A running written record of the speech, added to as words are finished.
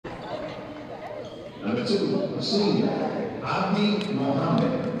Number 2, senior, Abdi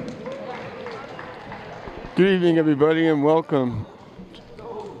Mohammed. Good evening, everybody, and welcome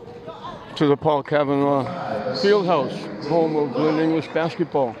to the Paul Cavanaugh Fieldhouse, home of Glen English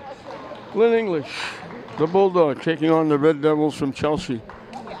basketball. Glen English, the Bulldog, taking on the Red Devils from Chelsea.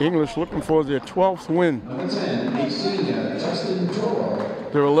 English looking for their 12th win. Number 10, a senior, Justin Joel.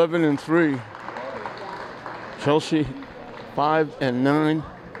 They're 11-3. Chelsea 5-9.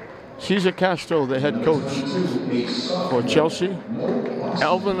 Cesar Castro, the head coach for Chelsea.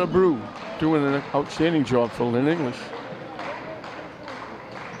 Alvin Abreu doing an outstanding job for Glen English.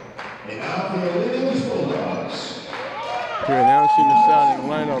 And now for the Glen English Bulldogs. Here announcing the starting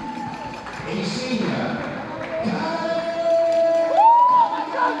lineup. A senior,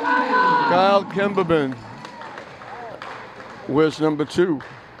 Kyle Kimberman. Where's number 2?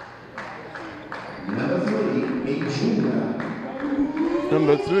 Number 3, a junior,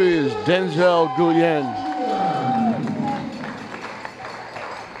 Number 3 is Denzel Guillen.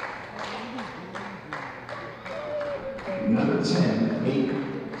 number 10,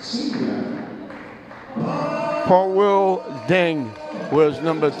 a senior, Paul Will Deng was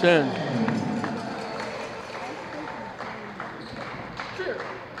number 10.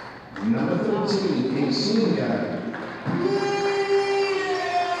 number 13, a senior,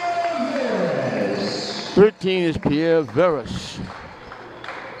 13 is Pierre Veras.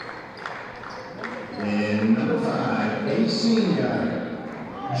 and number 5, a senior,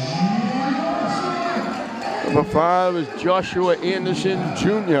 Number 5 is Joshua Anderson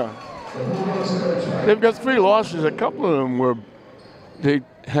Jr. They've got 3 losses. A couple of them they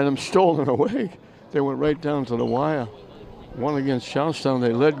had them stolen away. They went right down to the wire. One against Charlestown,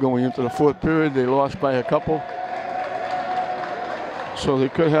 they led going into the 4th period. They lost by a couple. So they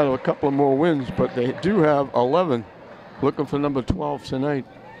could have a couple of more wins, but they do have 11. Looking for number 12 tonight.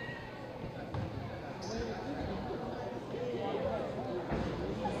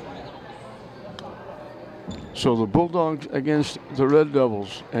 So the Bulldogs against the Red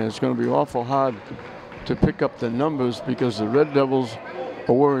Devils, and it's going to be awful hard to pick up the numbers because the Red Devils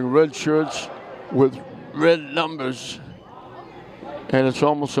are wearing red shirts with red numbers, and it's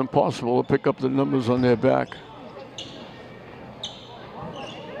almost impossible to pick up the numbers on their back.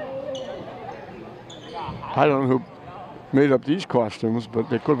 I don't know who made up these costumes, but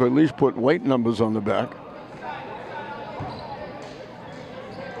they could have at least put white numbers on the back.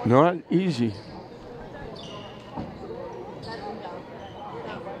 Not easy.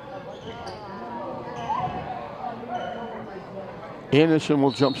 Anderson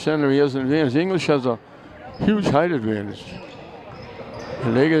will jump center. He has an advantage. English has a huge height advantage.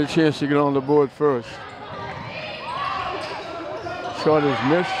 And they get a chance to get on the board first. Shot is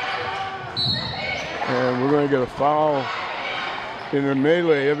missed. And we're going to get a foul. In the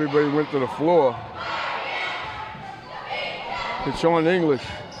melee, everybody went to the floor. It's on English.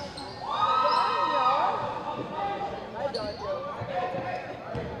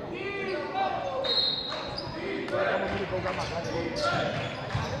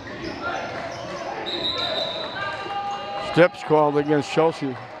 Steps called against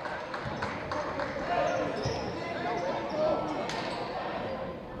Chelsea.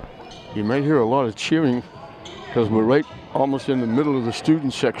 You might hear a lot of cheering because we're right almost in the middle of the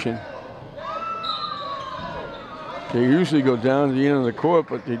student section. They usually go down to the end of the court,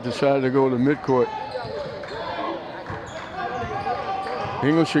 but they decided to go to midcourt.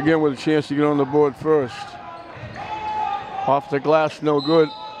 English again with a chance to get on the board first. Off the glass, no good.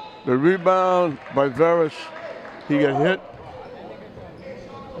 The rebound by Veras. He got hit.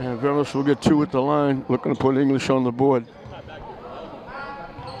 And Veras will get 2 at the line, looking to put English on the board.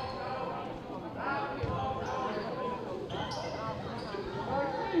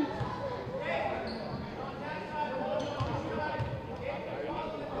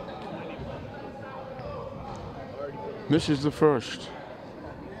 Misses the first.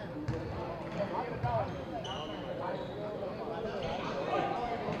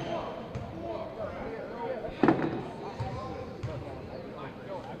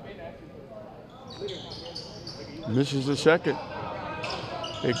 Misses the second.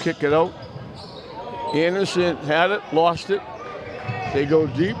 They kick it out. Anderson had it, lost it. They go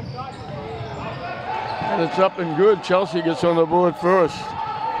deep. And it's up and good. Chelsea gets on the board first.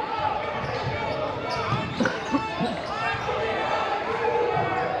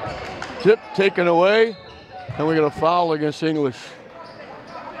 Tip taken away, and we got a foul against English.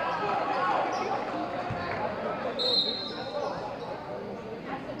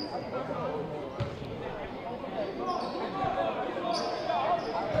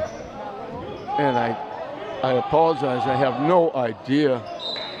 And I apologize, I have no idea.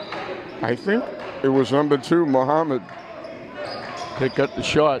 I think It was number 2, Muhammad. They got the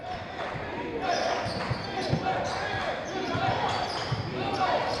shot.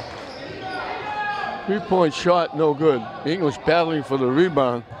 Three-point shot, no good. English battling for the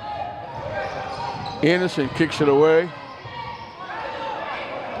rebound. Anderson kicks it away.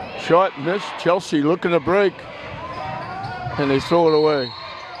 Shot missed. Chelsea looking to break. And they throw it away.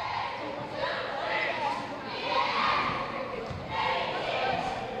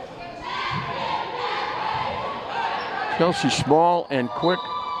 Chelsea small and quick.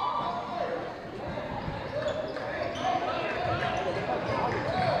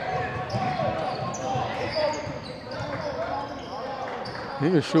 He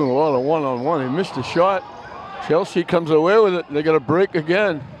was shooting a lot of one-on-one. He missed a shot. Chelsea comes away with it. They got a break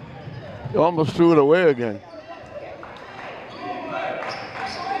again. He almost threw it away again.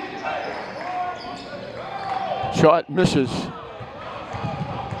 Shot misses.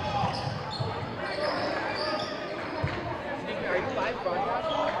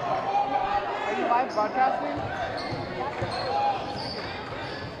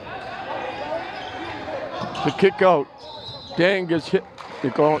 The kick out. Dang gets hit. He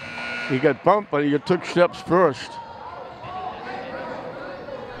got bumped, but he took steps first.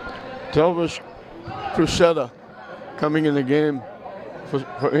 Telvis Crusetta coming in the game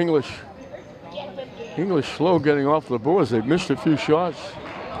for English. English slow getting off the boards. They've missed a few shots.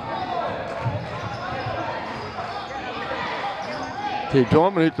 They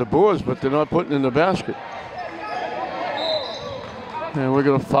dominate the boards, but they're not putting in the basket. And we're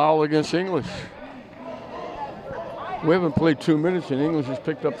going to foul against English. We haven't played 2 minutes, and English has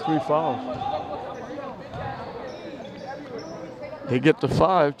picked up 3 fouls. They get to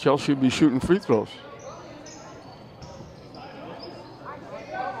 5. Chelsea will be shooting free throws.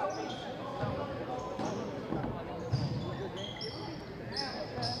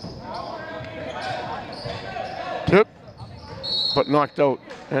 Tip, but knocked out.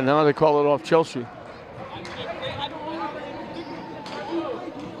 And now they call it off Chelsea.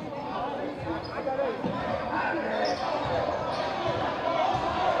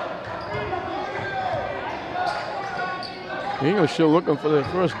 English still looking for their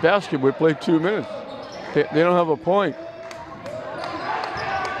first basket. We played 2 minutes. They don't have a point.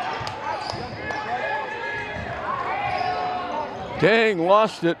 Dang,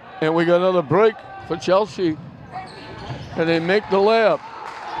 lost it. And we got another break for Chelsea. And they make the layup.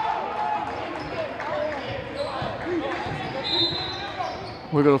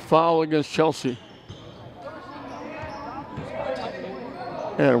 We're going to foul against Chelsea.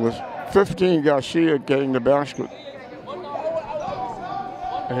 And it was 15 Garcia getting the basket.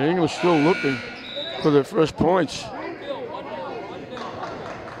 And English still looking for their first points.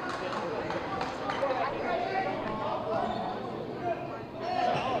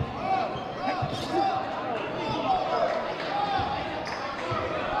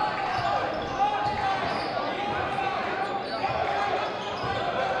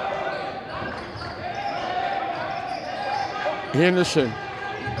 Anderson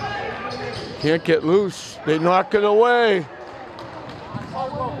can't get loose. They knock it away.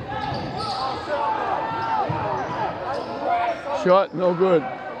 Shot no good.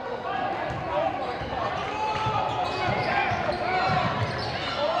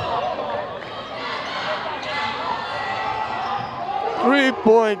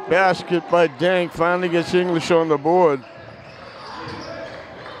 Three-point basket by Dang. Finally gets English on the board.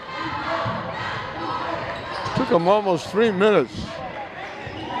 Took him almost 3 minutes.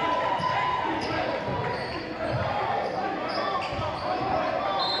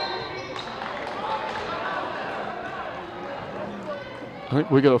 I think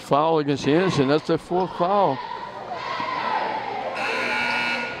we got a foul against Anderson. That's their 4th foul.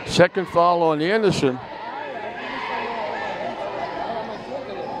 Second foul on Anderson.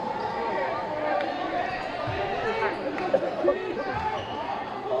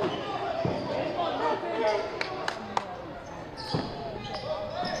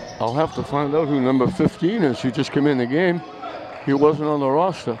 I'll have to find out who number 15 is. He just came in the game. He wasn't on the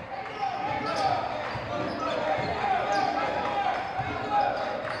roster.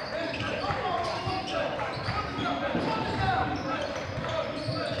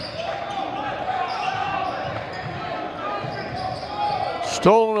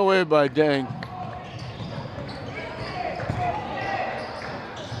 Stolen away by Dang.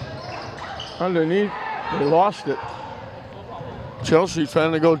 Underneath, they lost it. Chelsea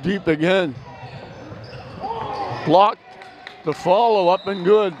trying to go deep again. Blocked. The follow up and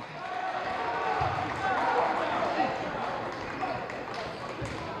good.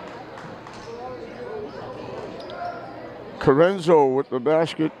 Carenzo with the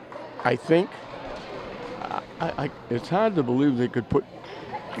basket, I think. It's hard to believe they could put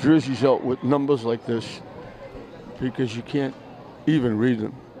jerseys out with numbers like this because you can't even read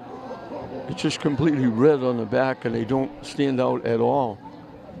them. It's just completely red on the back and they don't stand out at all.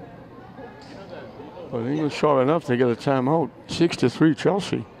 But English, sure enough, they get a timeout. 6-3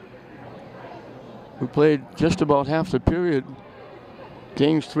 Chelsea. We played just about half the period.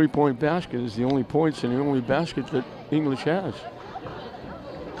 King's three-point basket is the only points and the only basket that English has.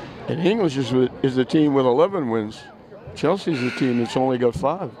 And English is the team with 11 wins. Chelsea's the team that's only got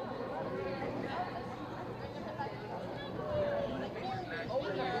 5.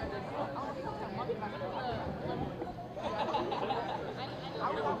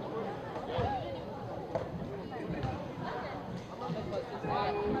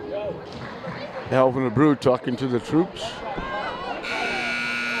 Alvin Abreu talking to the troops.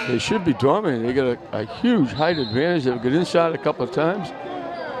 They should be dominating. They got a huge height advantage. They've got inside a couple of times.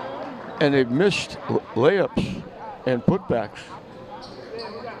 And they've missed layups and putbacks.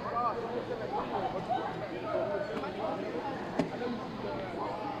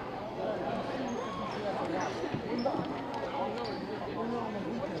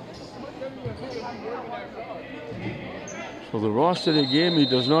 So the roster they gave me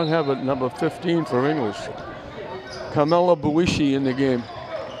does not have a number 15 for English. Carmela Buishi in the game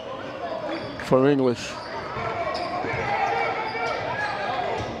for English.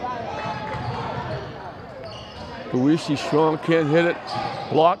 Buishi strong, can't hit it.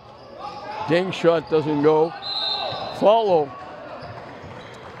 Blocked. Dang shot doesn't go. Follow.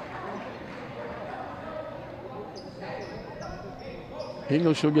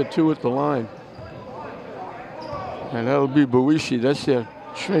 English will get 2 at the line. And that'll be Buishi. That's their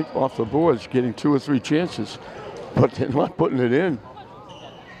strength off the boards, getting 2 or 3 chances. But they're not putting it in.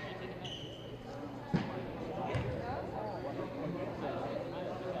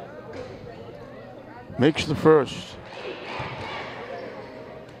 Makes the first.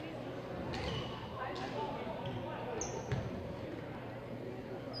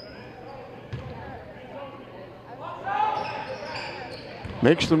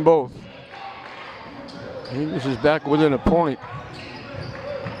 Makes them both. English is back within a point.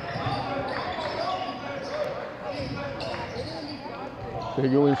 They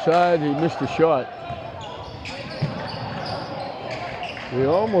go inside, he missed a shot. He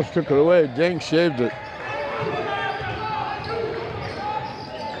almost took it away, Deng saved it.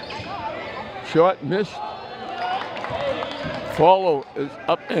 Shot missed. Follow is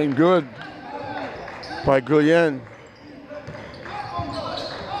up and good by Guillen.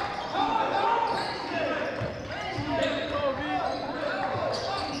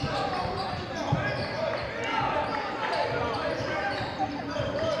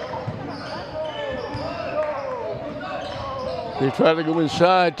 They try to go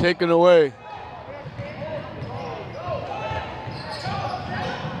inside, taken away.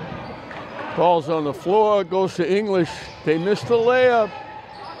 Ball's on the floor, goes to English. They missed the layup.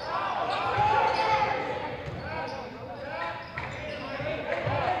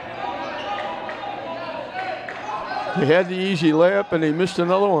 They had the easy layup and they missed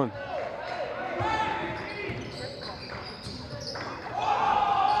another one.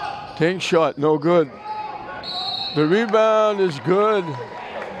 Tank shot, no good. The rebound is good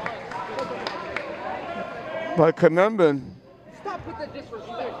by Kanembin. Stop with the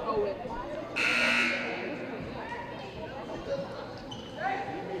disrespect, Owen.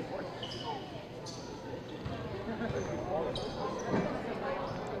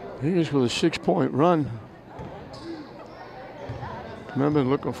 He's with a 6-point run. Kanembin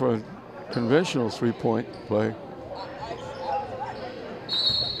looking for a conventional 3-point play.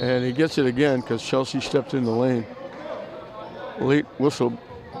 And he gets it again because Chelsea stepped in the lane. Late whistle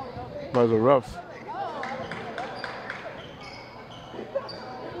by the ref.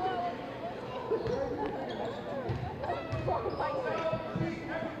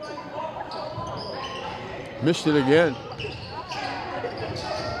 Missed it again.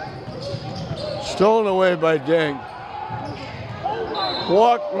 Stolen away by Deng.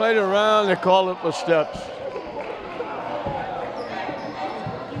 Walked right around, they called it for steps.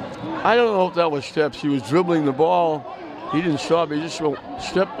 I don't know if that was steps. He was dribbling the ball. He didn't stop. He just went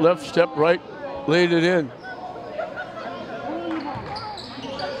step left, step right, laid it in.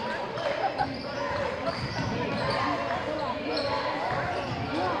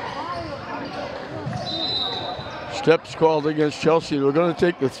 Steps called against Chelsea. They were going to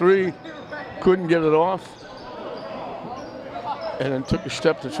take the 3, couldn't get it off, and then took a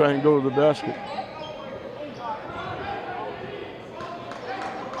step to try and go to the basket.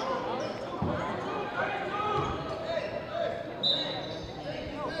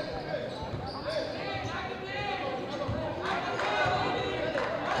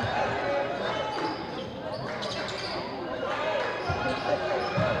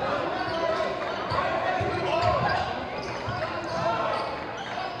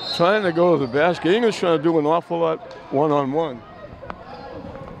 trying to go to the basket. English trying to do an awful lot one-on-one.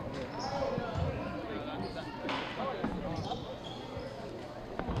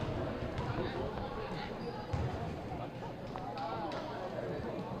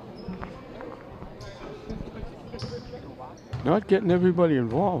 Not getting everybody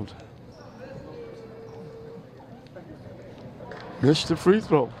involved. Missed the free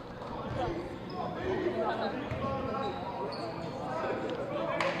throw.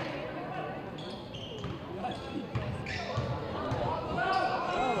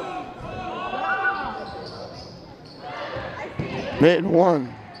 Made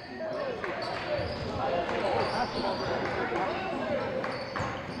one.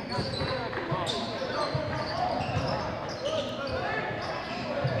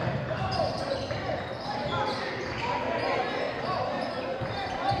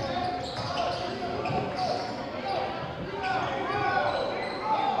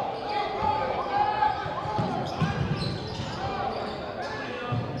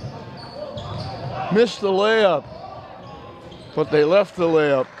 Missed the layup, but they left the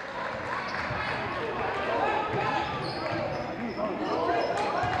layup.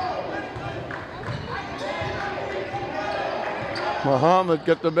 Muhammad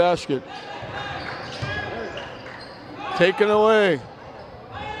got the basket. Taken away.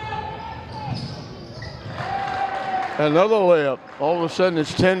 Another layup. All of a sudden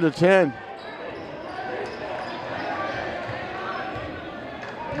it's 10-10.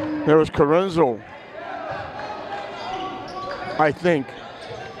 There was Carenzo, I think.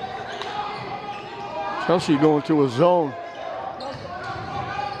 Chelsea going to a zone.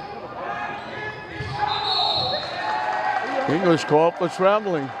 English call for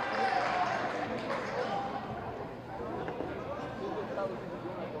traveling.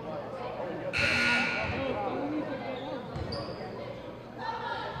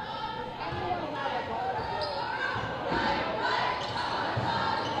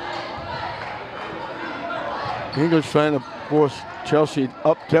 English trying to force Chelsea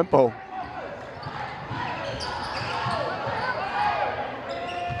up tempo.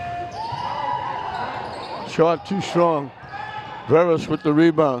 Shot too strong. Veras with the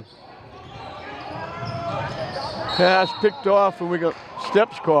rebound. Pass picked off, and we got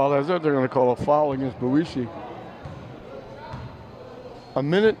steps called. I thought they were going to call a foul against Boise. A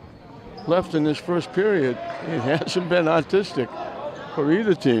minute left in this first period. It hasn't been artistic for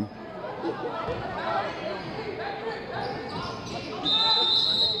either team.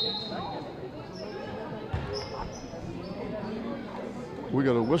 We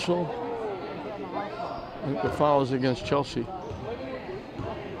got a whistle. I think the foul is against Chelsea.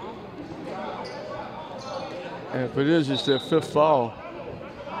 And if it is, it's their fifth foul.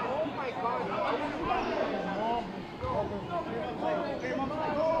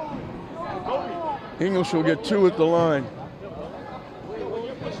 English will get 2 at the line.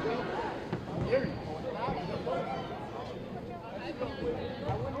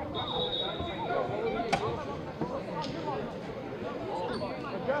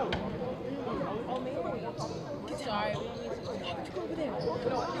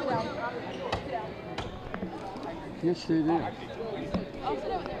 Yes, they did.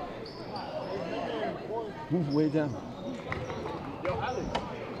 Move way down.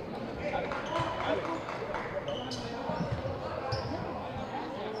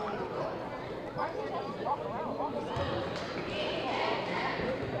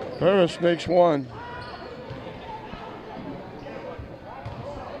 Veras makes one.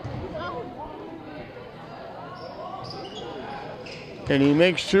 And he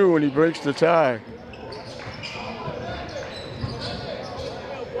makes 2 and he breaks the tie.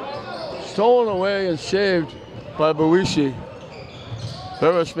 Stolen away and saved by Boise.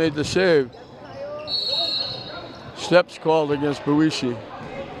 Veras made the save. Steps called against Boise.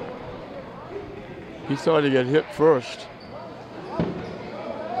 He thought he'd get hit first.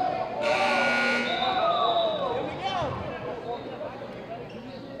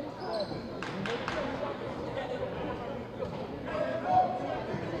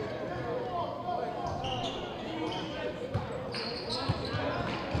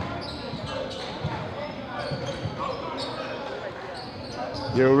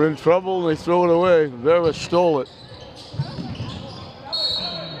 They were in trouble, they throw it away. Veras stole it.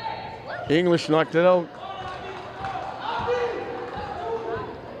 English knocked it out.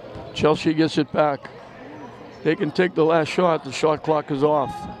 Chelsea gets it back. They can take the last shot. The shot clock is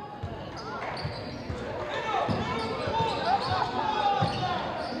off.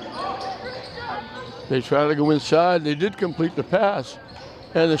 They try to go inside. They did complete the pass.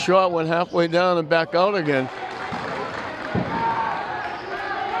 And the shot went halfway down and back out again.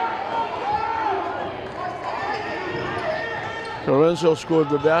 Lorenzo scored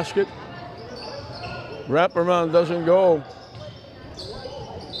the basket. Wraparound doesn't go.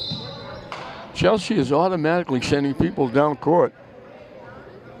 Chelsea is automatically sending people down court.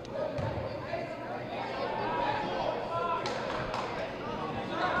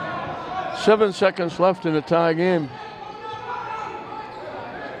 Seven seconds left in the tie game.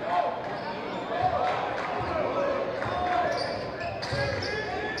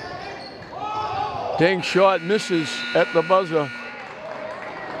 Dang shot misses at the buzzer.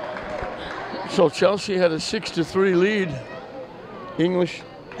 So Chelsea had a 6-3 lead. English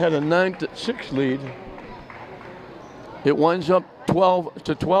had a 9-6 lead. It winds up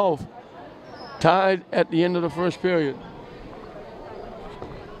 12-12, tied at the end of the first period.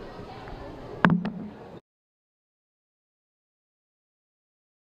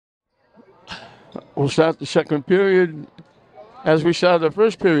 We'll start the second period as we started the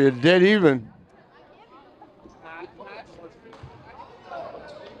first period, dead even.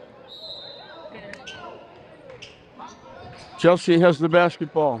 Chelsea has the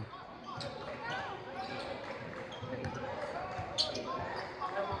basketball.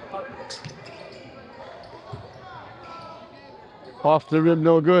 Off the rim,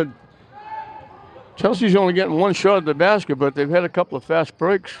 no good. Chelsea's only getting one shot at the basket, but they've had a couple of fast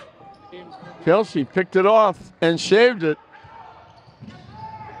breaks. Chelsea picked it off and saved it.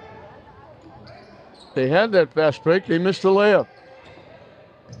 They had that fast break. They missed the layup.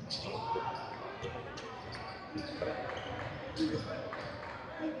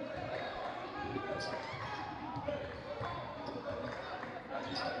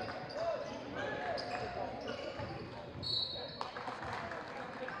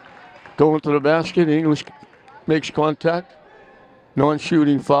 Going to the basket, English makes contact.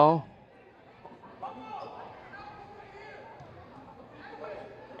 Non-shooting foul.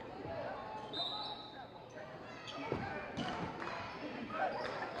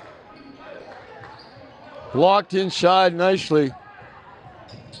 Blocked inside nicely.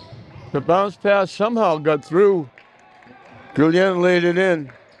 The bounce pass somehow got through. Guillen laid it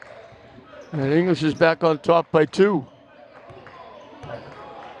in. And English is back on top by 2.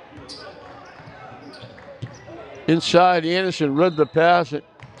 Inside, Anderson read the pass,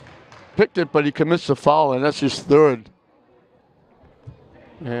 picked it, but he commits the foul, and that's his third.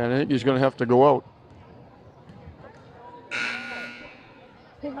 And I think he's going to have to go out.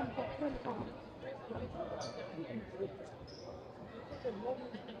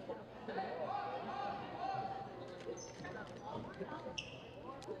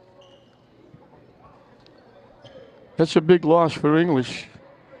 That's a big loss for English.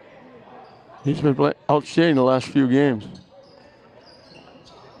 He's been outstanding the last few games.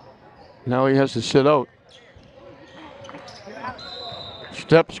 Now he has to sit out.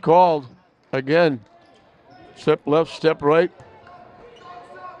 Steps called again. Step left, step right.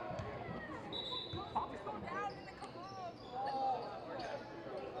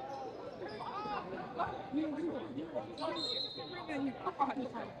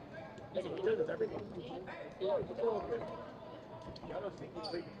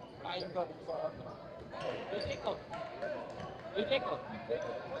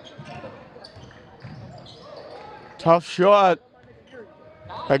 Tough shot.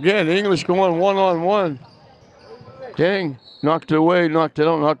 Again, English going one-on-one. Dang, knocked it away, knocked it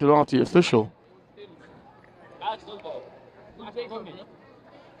out, knocked it off the official.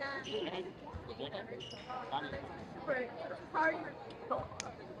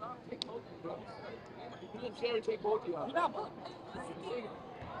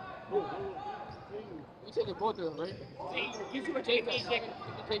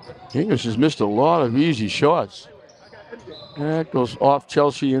 English has missed a lot of easy shots. That goes off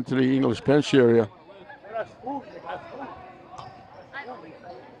Chelsea into the English bench area.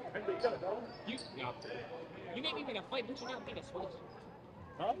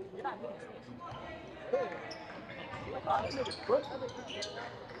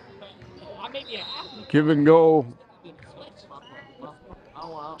 Give and go.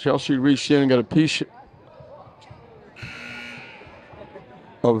 Chelsea reached in and got a piece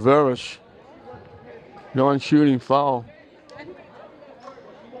of Veras. Non-shooting foul.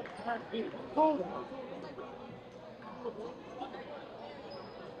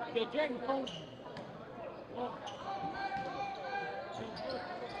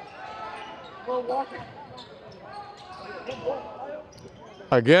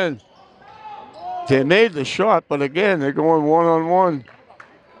 Again, they made the shot, but again, they're going one-on-one.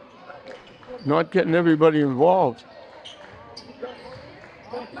 Not getting everybody involved.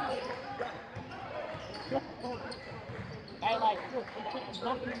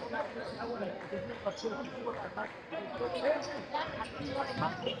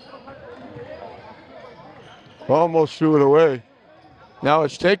 Almost threw it away. Now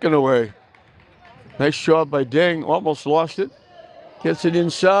it's taken away. Nice job by Deng. Almost lost it. Gets it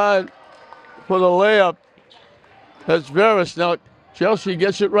inside for the layup. That's Veras. Now Chelsea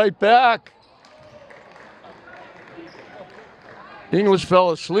gets it right back. English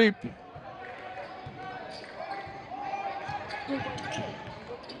fell asleep.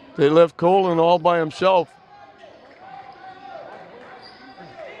 They left Colin all by himself.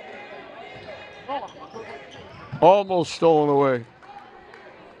 Almost stolen away.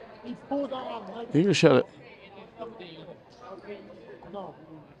 English had it.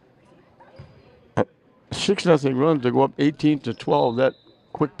 6-0 run to go up 18-12. That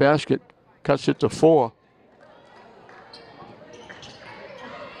quick basket cuts it to 4.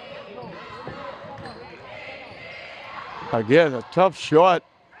 Again, a tough shot.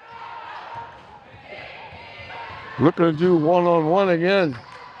 Looking to do one-on-one again.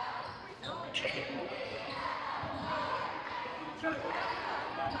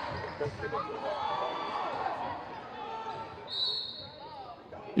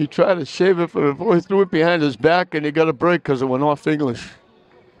 He tried to save it for the boy, threw it behind his back, and he got a break because it went off English.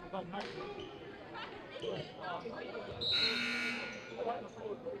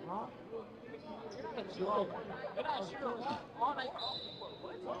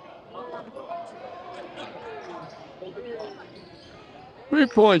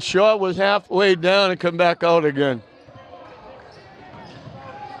 Three-point shot was halfway down and come back out again.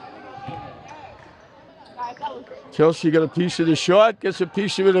 Chelsea got a piece of the shot, gets a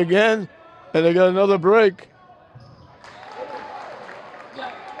piece of it again, and they got another break.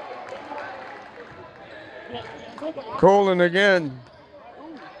 Colin again.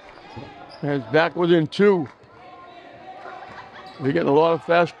 And it's back within 2. They're getting a lot of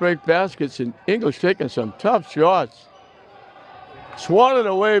fast break baskets, and English taking some tough shots. Swatted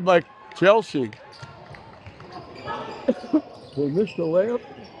away by Chelsea. They missed the layup.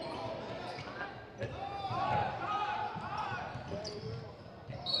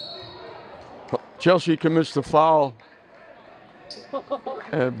 Chelsea commits the foul.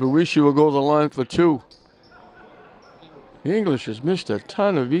 And Buishi will go to the line for 2. The English has missed a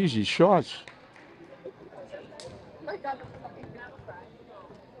ton of easy shots.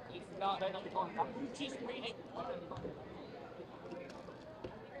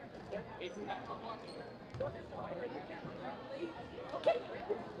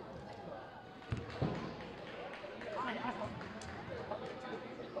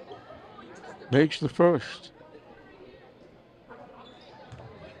 Makes the first.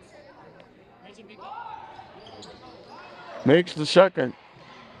 Makes the second.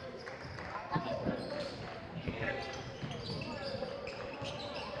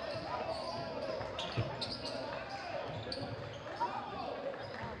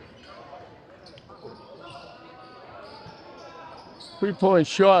 Three-point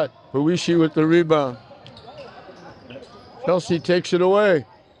shot. Buishi with the rebound. Chelsea takes it away.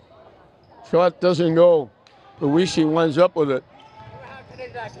 Shot doesn't go. Buishi winds up with it.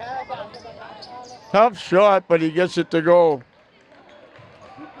 Tough shot, but he gets it to go.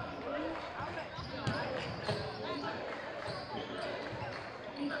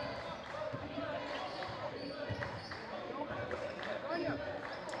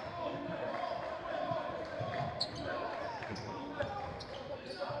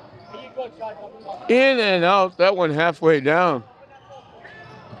 In and out, that one halfway down.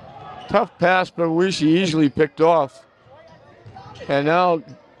 Tough pass, but Buishi easily picked off. And now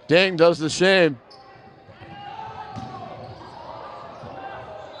Deng does the same.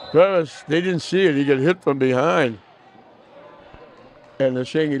 Veras, they didn't see it. He got hit from behind. And they're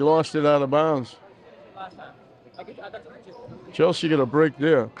saying he lost it out of bounds. Chelsea got a break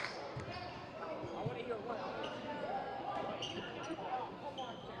there.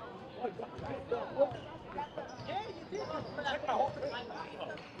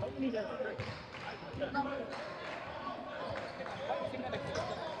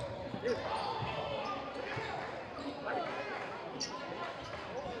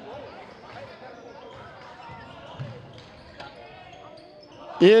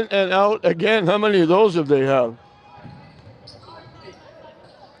 In and out again. How many of those have they have?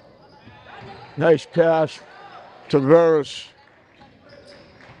 Nice pass to Veras.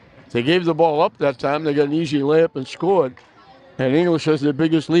 They gave the ball up that time. They got an easy layup and scored. And English has their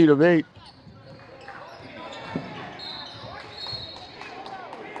biggest lead of 8.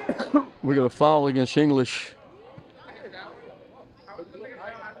 We got a foul against English.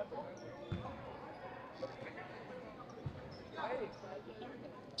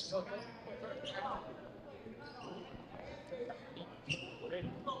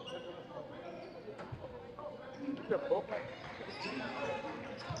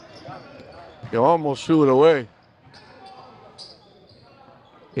 He almost threw it away.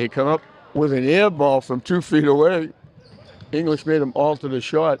 He come up with an air ball from 2 feet away. English made him alter the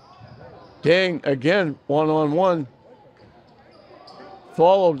shot. Dang, again, one-on-one.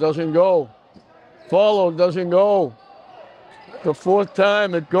 Follow, doesn't go. Follow, doesn't go. The 4th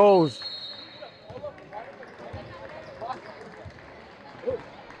time it goes.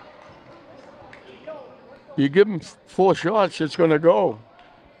 You give him 4 shots, it's going to go.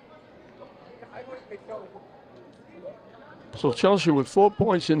 So Chelsea with 4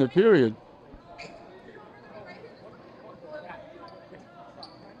 points in the period.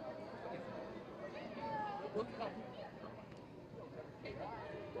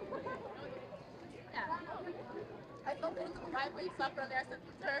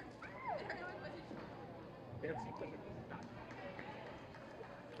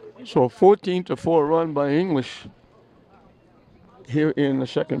 So a 14-4 run by English here in the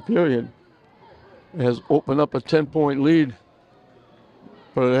second period has opened up a 10-point lead,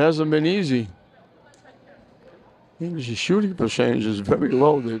 but it hasn't been easy. English's shooting percentage is very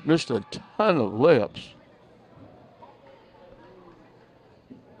low. They've missed a ton of layups.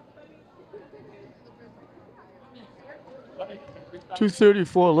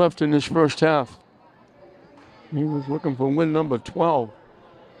 .234 left in this first half. He was looking for win number 12.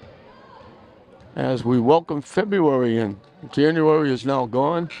 As we welcome February in. January is now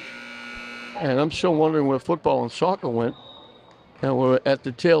gone. And I'm still wondering where football and soccer went. And we're at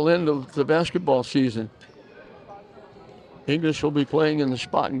the tail end of the basketball season. English will be playing in the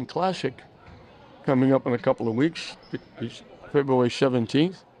Spartan Classic coming up in a couple of weeks. It's February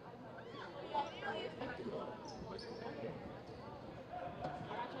 17th.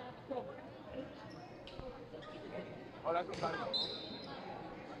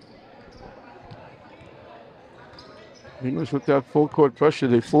 English with that full court pressure,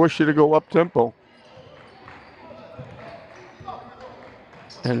 they force you to go up tempo.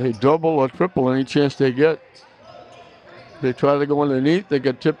 And they double or triple any chance they get. They try to go underneath, they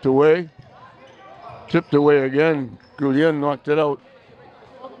get tipped away. Tipped away again. Guillen knocked it out.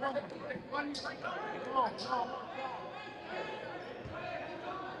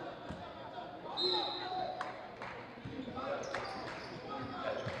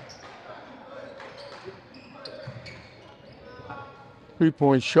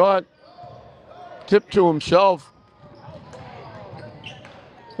 Three-point shot. Tipped to himself.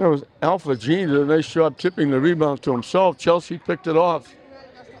 That was Alpha Gene did a nice job tipping the rebound to himself. Chelsea picked it off.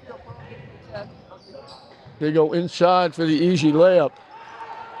 They go inside for the easy layup.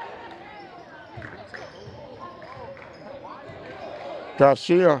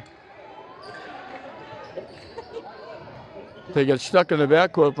 Garcia. They get stuck in the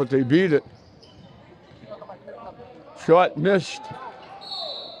backcourt, but they beat it. Shot missed.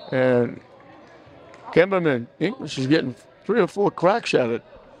 And Kimberman, English is getting 3 or 4 cracks at it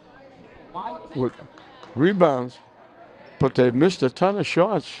with rebounds, but they've missed a ton of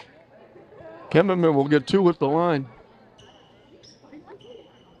shots. Kimberman will get 2 at the line.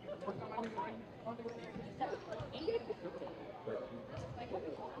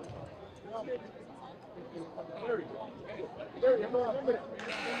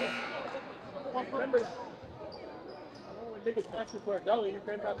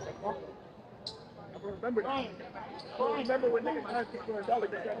 Remember when niggas asked me for a dollar,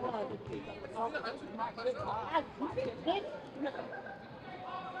 get that line.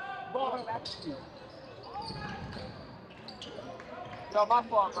 Yo, my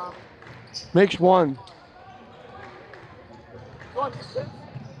fault, man. Makes 1.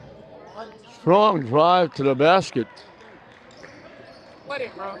 Strong drive to the basket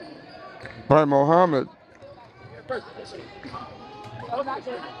by Mohammed.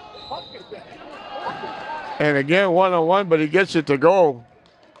 And again, one-on-one, but he gets it to go.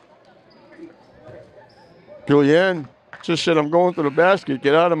 Guillen just said, I'm going to the basket,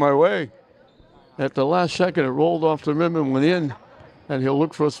 get out of my way. At the last second, it rolled off the rim and went in, and he'll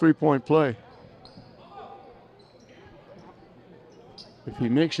look for a 3-point play. If he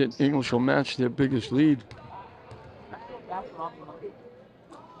makes it, English will match their biggest lead.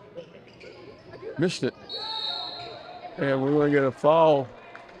 Missed it. And we're going to get a foul.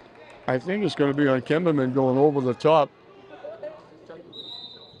 I think it's going to be on Kimberman going over the top.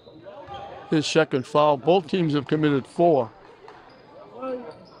 His second foul. Both teams have committed 4.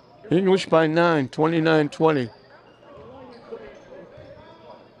 English by 9, 29-20.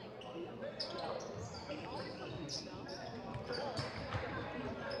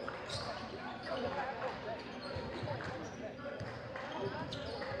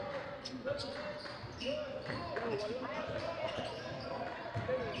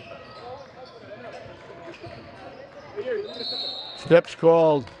 Steps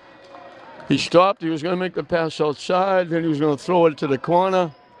called. He stopped. He was going to make the pass outside. Then he was going to throw it to the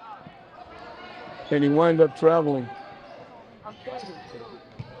corner. And he wound up traveling.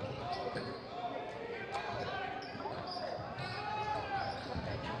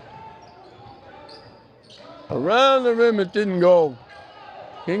 Around the rim, it didn't go.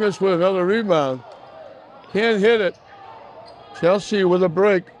 English with another rebound. Can't hit it. Chelsea with a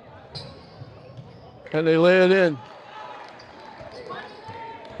break. And they lay it in.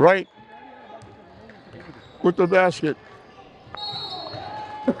 Right with the basket.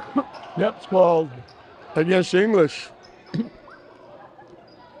 That's called against English.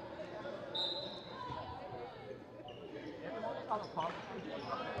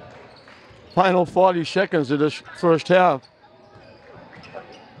 Final 40 seconds of this first half.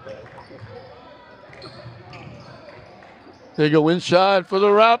 They go inside for the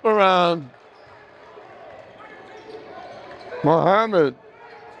wraparound. Mohammed.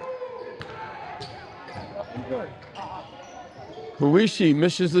 Huisi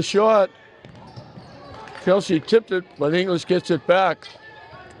misses the shot. Chelsea tipped it, but English gets it back.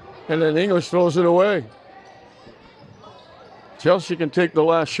 And then English throws it away. Chelsea can take the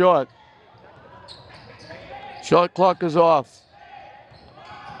last shot. Shot clock is off.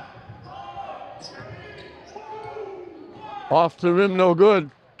 Off the rim, no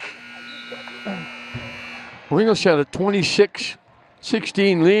good. English had a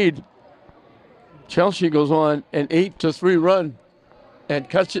 26-16 lead. Chelsea goes on an 8-3 run and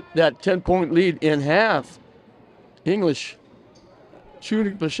cuts it, that 10-point lead in half. English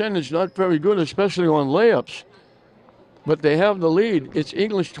shooting percentage not very good, especially on layups. But they have the lead. It's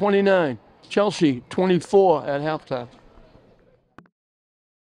English 29, Chelsea 24 at halftime.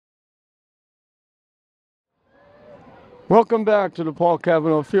 Welcome back to the Paul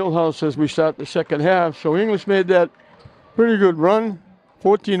Cavanaugh Fieldhouse as we start the second half. So English made that pretty good run,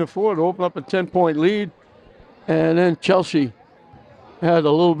 14-4 to open up a 10-point lead. And then Chelsea had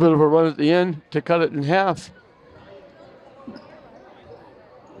a little bit of a run at the end to cut it in half.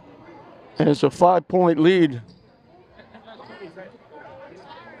 And it's a 5-point lead.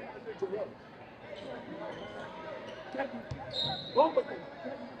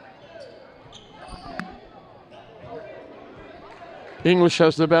 English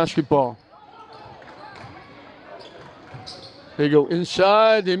has the basketball. They go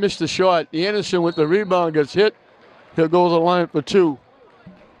inside. They miss the shot. Anderson with the rebound gets hit. He'll go to the line for two.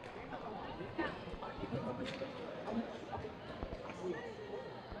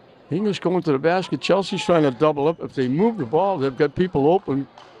 English going to the basket. Chelsea's trying to double up. If they move the ball, they've got people open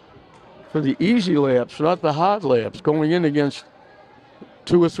for the easy layups, not the hard layups, going in against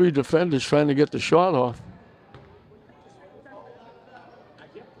 2 or 3 defenders trying to get the shot off.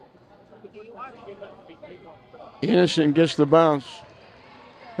 Anderson gets the bounce.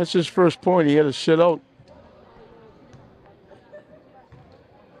 That's his first point. He had to sit out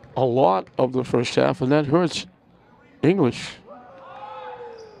a lot of the first half, and that hurts English.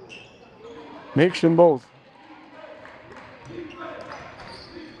 Makes them both.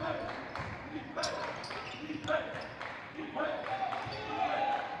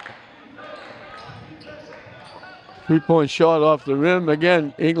 Three-point shot off the rim.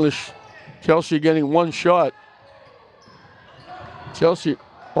 Again, English, Chelsea getting one shot. Chelsea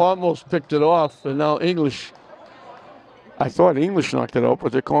almost picked it off, and now English. I thought English knocked it out,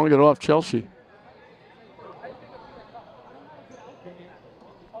 but they're calling it off Chelsea.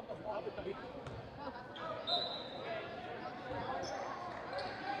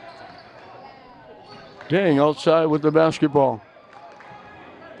 Dang, outside with the basketball.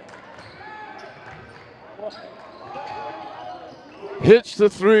 Hits the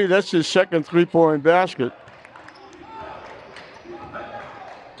three. That's his second three-point basket.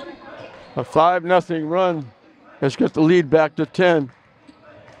 A 5-0 run has got the lead back to 10.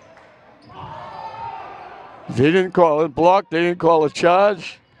 They didn't call it blocked. They didn't call a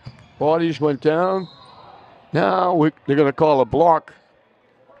charge. Bodies went down. Now they're going to call a block.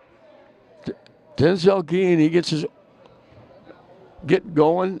 Denzel Geen, he gets his get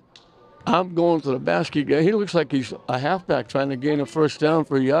going. I'm going to the basket. He looks like he's a halfback trying to gain a first down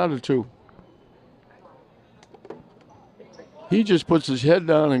for a yard or two. He just puts his head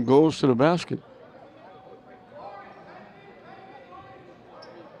down and goes to the basket.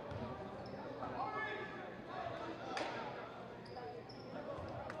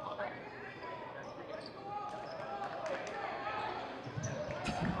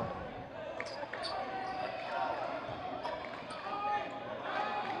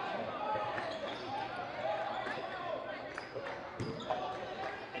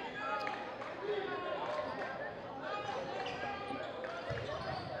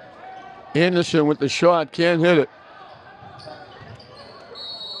 Anderson with the shot, can't hit it.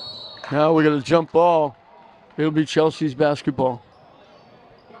 Now we're going to jump ball. It'll be Chelsea's basketball.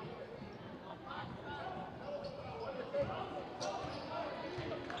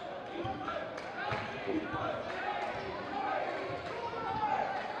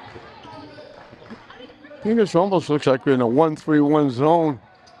 I think this almost looks like we're in a 1-3-1 zone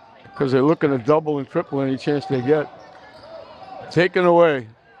because they're looking to double and triple any chance they get. Taken away.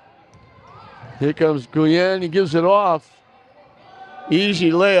 Here comes Guyen. He gives it off.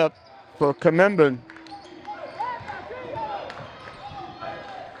 Easy layup for Kamembin.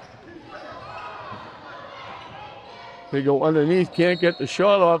 They go underneath, can't get the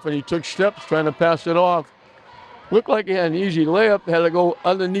shot off, and he took steps trying to pass it off. Looked like he had an easy layup, had to go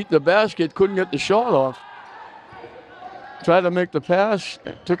underneath the basket, couldn't get the shot off. Tried to make the pass,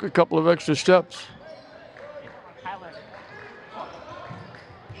 took a couple of extra steps.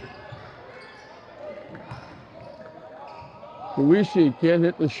 Luisi can't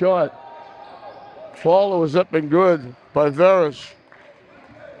hit the shot. Follow was up and good by Veras.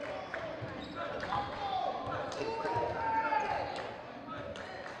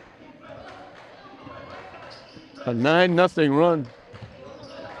 A 9-0 run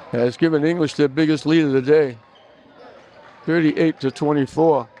has given English their biggest lead of the day,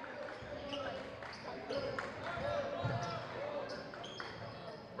 38-24.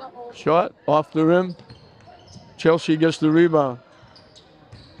 Shot off the rim. Chelsea gets the rebound.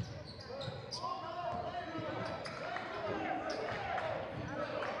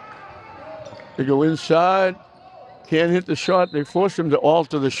 They go inside, can't hit the shot. They force him to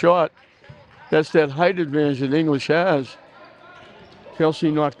alter the shot. That's that height advantage that English has.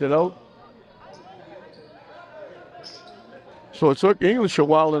 Chelsea knocked it out. So it took English a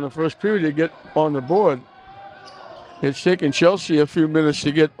while in the first period to get on the board. It's taken Chelsea a few minutes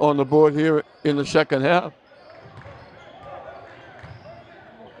to get on the board here in the second half.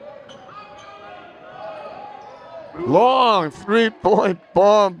 Long three-point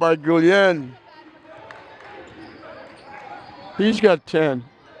bomb by Guyen. He's got 10.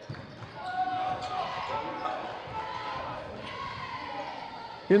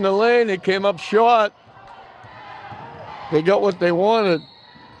 In the lane, it came up short. They got what they wanted.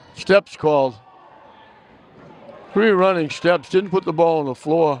 Steps called. 3 running steps, didn't put the ball on the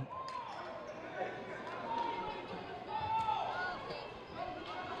floor.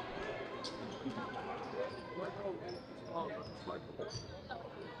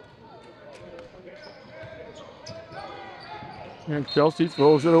 And Chelsea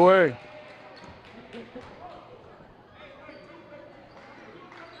throws it away.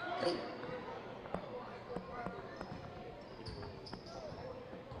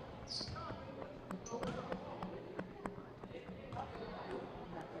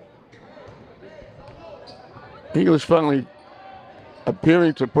 English finally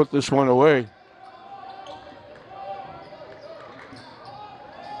appearing to put this one away.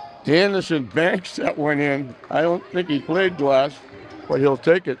 Anderson banks that one in. I don't think he played glass, but he'll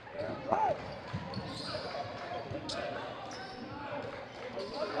take it.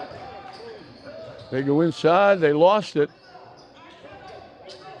 They go inside, they lost it.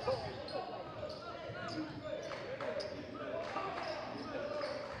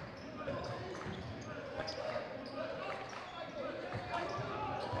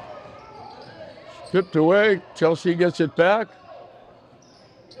 Stripped away, Chelsea gets it back.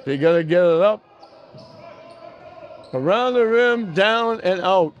 They got to get it up. Around the rim, down and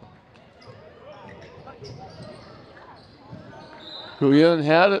out. Guyen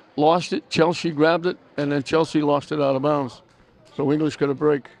had it, lost it, Chelsea grabbed it, and then Chelsea lost it out of bounds. So English got a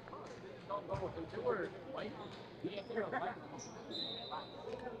break.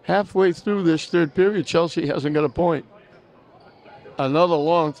 Halfway through this third period, Chelsea hasn't got a point. Another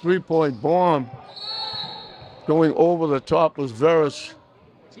long three-point bomb. Going over the top was Veras.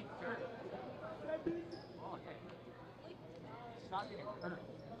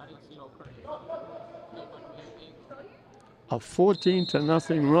 A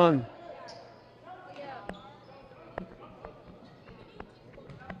 14-0 run.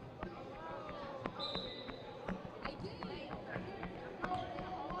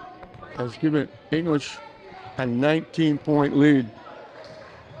 Has given English a 19-point lead.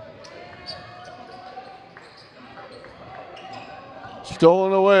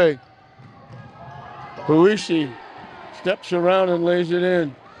 Stolen away. Huishi steps around and lays it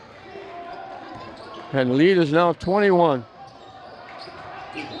in. And the lead is now 21.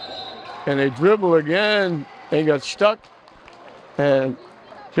 And they dribble again and got stuck. And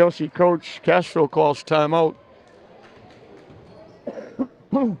Chelsea coach Castro calls timeout.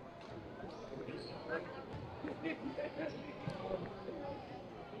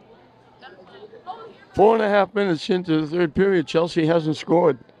 4.5 minutes into the third period, Chelsea hasn't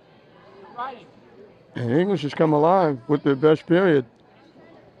scored. And English has come alive with their best period.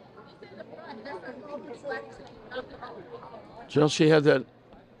 Chelsea had that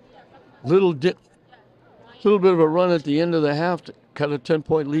little bit of a run at the end of the half to cut a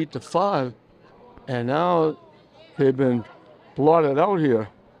 10-point lead to 5. And now they've been blotted out here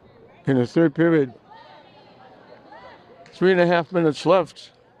in the third period. 3.5 minutes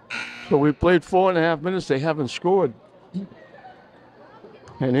left. So we played 4.5 minutes. They haven't scored.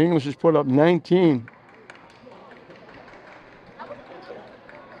 And English has put up 19.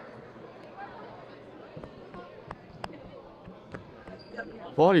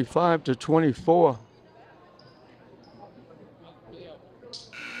 (45-24).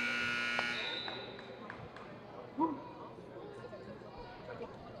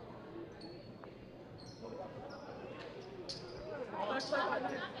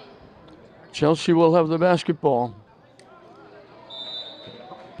 Chelsea will have the basketball.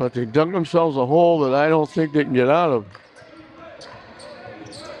 But they dug themselves a hole that I don't think they can get out of.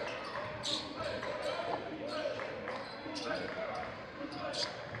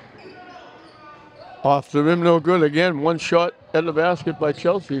 Off the rim, no good. Again, one shot at the basket by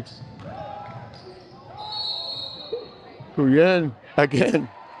Chelsea. Guyen again.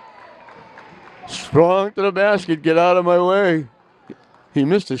 Strong to the basket. Get out of my way. He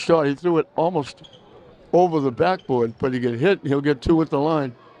missed a shot. He threw it almost over the backboard, but he get hit. He'll get 2 at the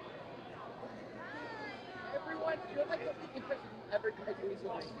line. Everyone, you're like the leading person ever tried to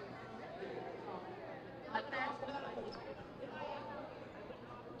recently.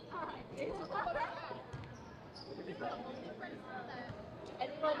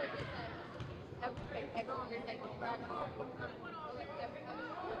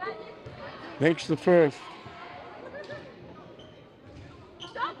 Makes the first.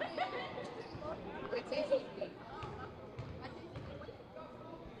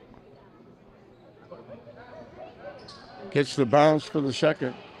 Gets the bounce for the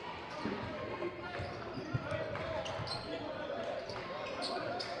second.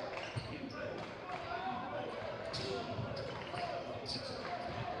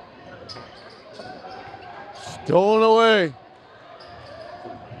 Stolen away.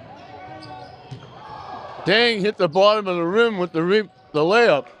 Dang hit the bottom of the rim with the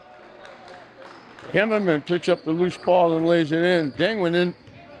layup. Kemmerman picks up the loose ball and lays it in. Dang went in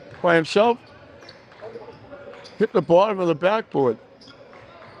by himself. Hit the bottom of the backboard.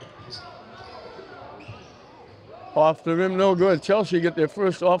 Off the rim, no good. Chelsea get their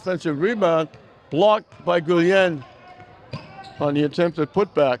first offensive rebound, blocked by Guyen on the attempted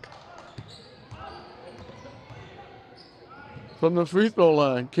putback. From the free throw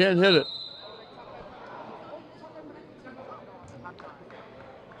line, can't hit it.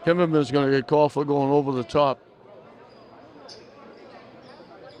 Kimmerman's going to get called for going over the top.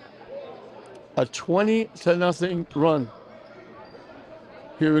 A 20-0 run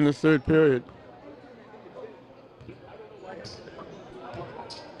here in the third period.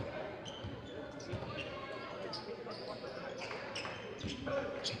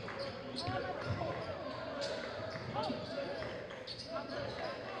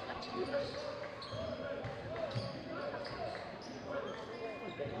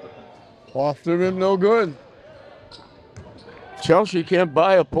 Off the rim, no good. Chelsea can't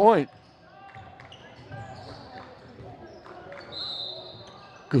buy a point.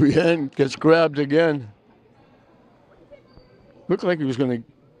 Guyen gets grabbed again. Looked like he was going to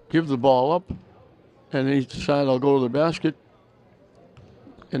give the ball up, and he decided I'll go to the basket,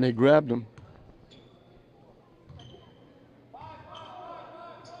 and they grabbed him.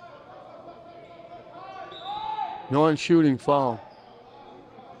 Non-shooting foul.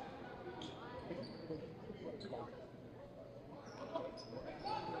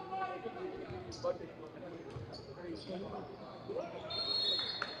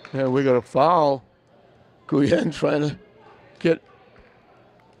 And we got a foul. Guyen trying to get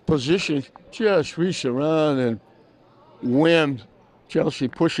position, just reached around and whammed. Chelsea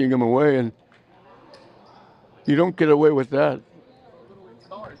pushing him away, and you don't get away with that.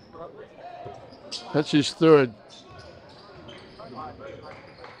 That's his third.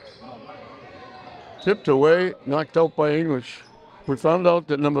 Tipped away, knocked out by English. We found out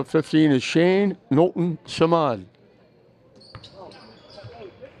that number 15 is Shane Knowlton Samad.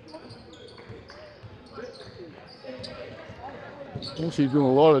 He's doing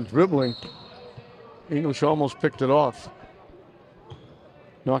a lot of dribbling. English almost picked it off.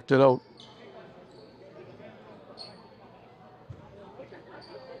 Knocked it out.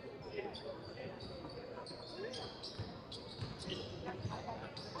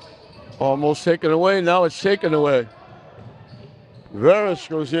 Almost taken away. Now it's taken away. Veras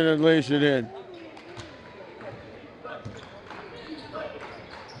goes in and lays it in.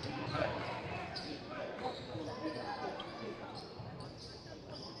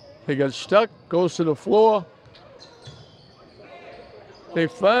 He gets stuck, goes to the floor. They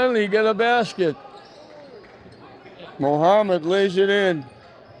finally get a basket. Mohammed lays it in.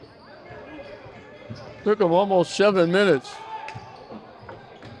 Took him almost 7 minutes.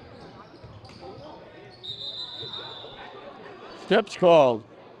 Steps called.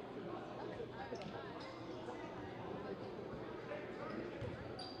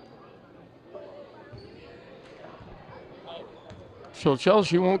 So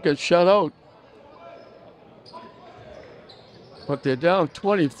Chelsea won't get shut out. But they're down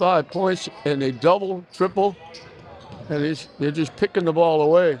 25 points and they double, triple, and they're just picking the ball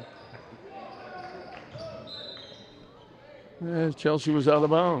away. And Chelsea was out of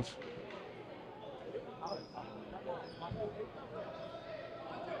bounds.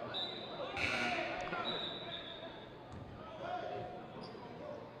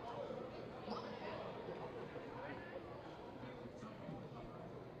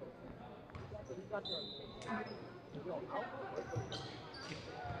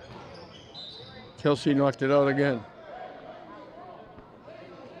 Chelsea knocked it out again.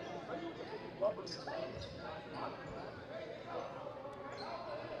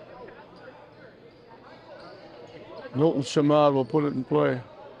 Milton Samad will put it in play.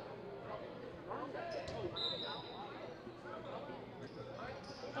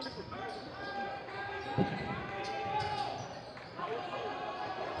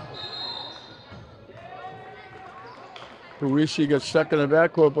 Parisi got stuck in the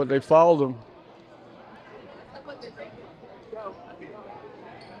backcourt, but they fouled him.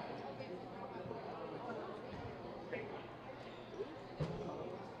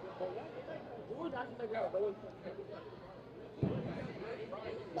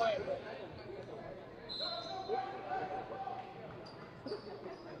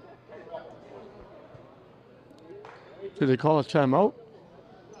 Did they call a timeout?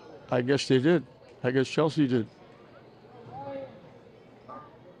 I guess they did. I guess Chelsea did.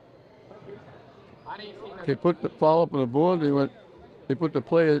 They put the foul up on the board. They put the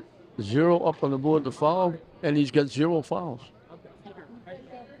player 0 up on the board to foul, and he's got 0 fouls.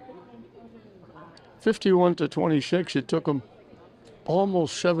 51-26. It took them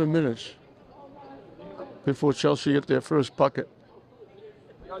almost 7 minutes before Chelsea hit their first bucket.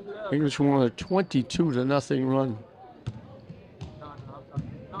 English won a 22-0 run.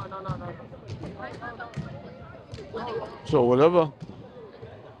 So whatever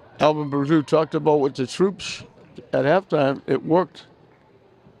Alvin Purdue talked about with the troops at halftime, it worked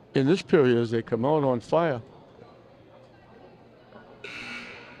in this period as they come out on fire.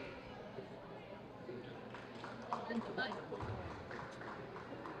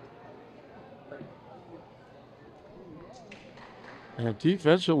 And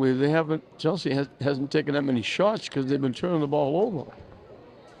defensively, Chelsea hasn't taken that many shots because they've been turning the ball over.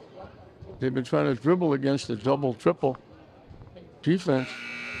 They've been trying to dribble against the double, triple defense,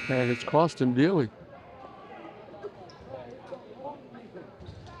 and it's cost them dearly.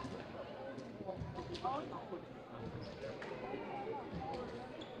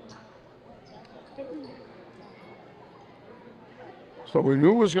 So we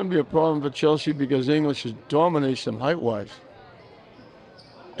knew it was going to be a problem for Chelsea because English dominates them height-wise.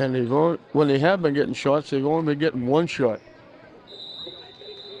 And when they have been getting shots, they've only been getting one shot.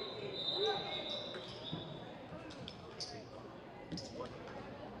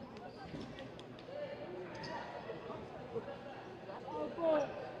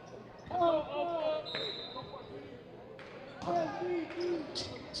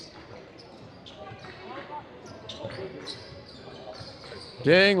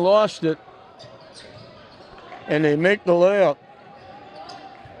 Dang, lost it. And they make the layup.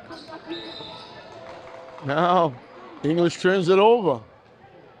 Now, English turns it over.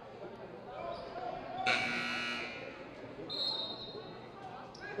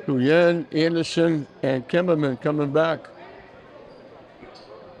 Nguyen, Anderson, and Kimmerman coming back.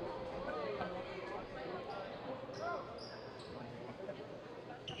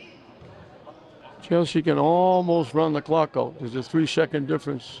 Chelsea can almost run the clock out. There's a 3-second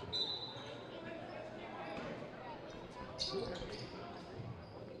difference.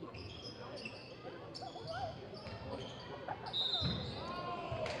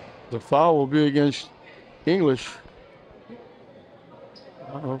 The foul will be against English.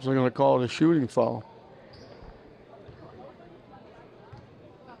 I don't know if they're going to call it a shooting foul.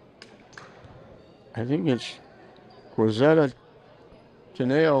 I think it's Rosetta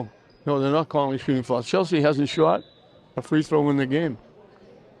Janeo No, they're not calling shooting foul. Chelsea hasn't shot a free throw in the game.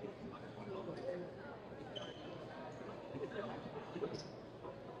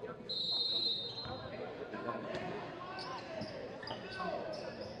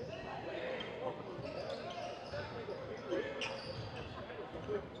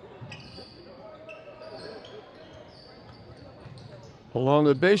 Along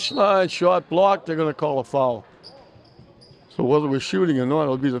the baseline, shot blocked, they're going to call a foul. So whether we're shooting or not,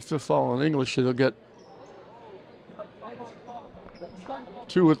 it'll be the 5th foul in English. They'll get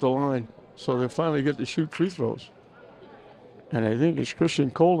 2 at the line. So they finally get to shoot free throws. And I think it's Christian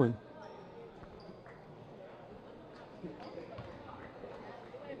Colin.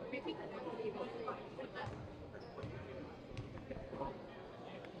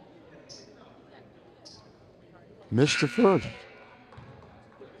 Missed the first.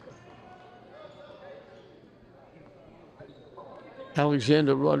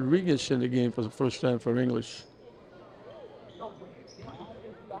 Alexander Rodriguez in the game for the first time for English.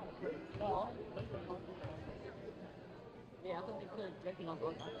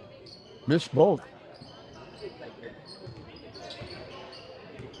 Missed both.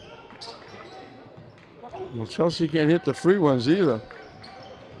 Well, Chelsea can't hit the free ones either.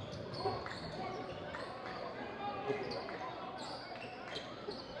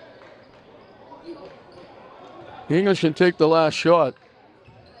 The English can take the last shot.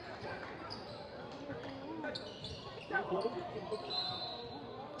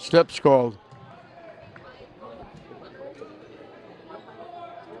 Steps called.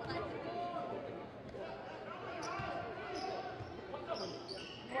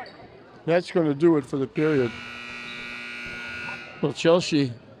 That's going to do it for the period. Well,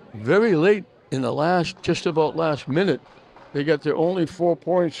 Chelsea, very late in the just about last minute, they got their only 4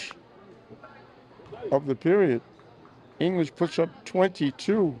 points of the period. English puts up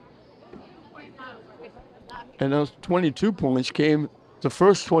 22. And those 22 points came the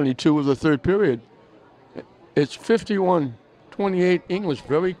first 22 of the third period. It's 51-28 English,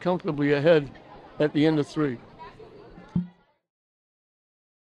 very comfortably ahead at the end of 3.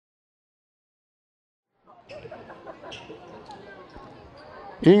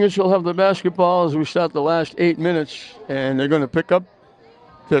 English will have the basketball as we start the last 8 minutes, and they're going to pick up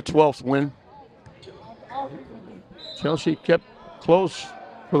their 12th win. Chelsea kept close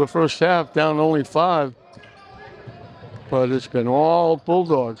for the first half, down only 5. But it's been all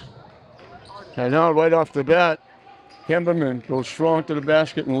Bulldogs. And now right off the bat, Kemberman goes strong to the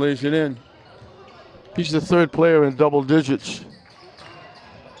basket and lays it in. He's the 3rd player in double digits.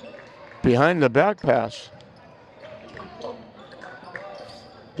 Behind the back pass.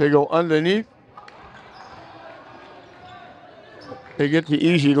 They go underneath. They get the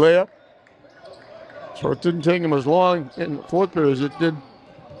easy layup. So it didn't take him as long in the 4th period as it did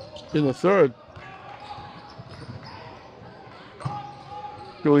in the 3rd.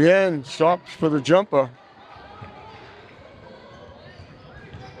 Guillen stops for the jumper.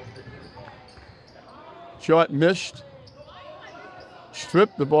 Shot missed.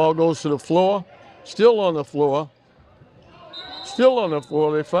 Stripped. The ball goes to the floor. Still on the floor. Still on the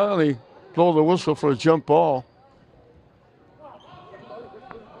floor. They finally blow the whistle for a jump ball.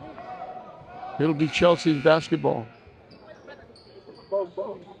 It'll be Chelsea's basketball.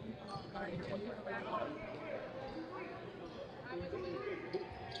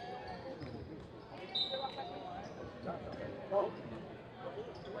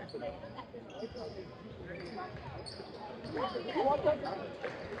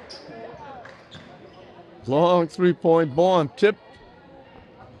 Long 3-point bomb tipped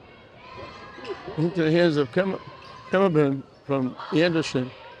into the hands of Kemmerman from Anderson.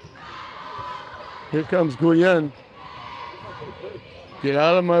 Here comes Guillen. Get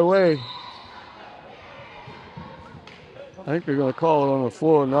out of my way. I think they're going to call it on the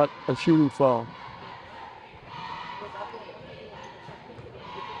floor, not a shooting foul.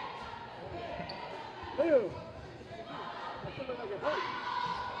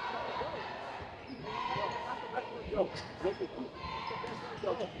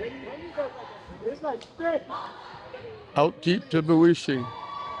 Out deep to Buisi.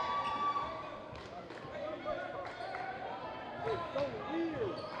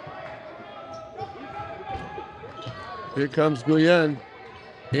 Here comes Guillen.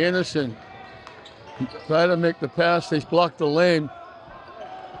 Anderson. Try to make the pass. They block the lane.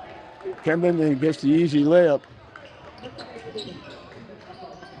 Kemberman gets the easy layup.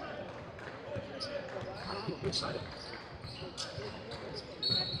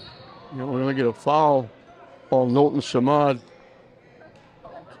 We're going to get a foul on Knowlton Samad.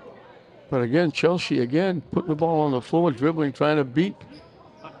 But again, Chelsea again putting the ball on the floor, dribbling, trying to beat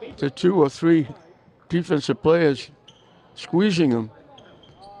to 2 or 3 defensive players squeezing him,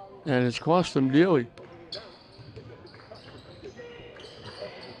 and it's cost him dearly.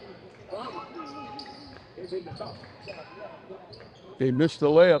 They missed the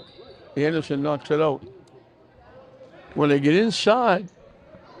layup. Anderson knocks it out. When they get inside,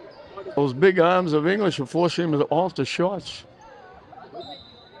 those big arms of English are forcing him to alter shots.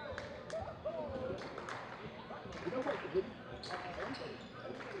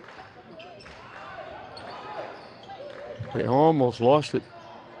 They almost lost it.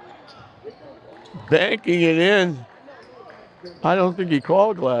 Banking it in. I don't think he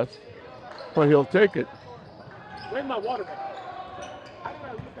called glass, but he'll take it. Where's my water bag? I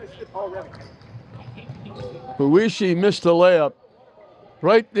don't know that shit already. Luisi missed the layup.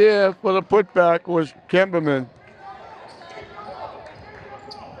 Right there for the putback was Kemperman.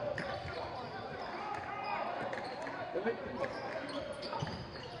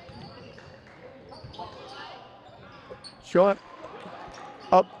 Shot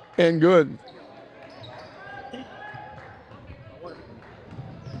up and good.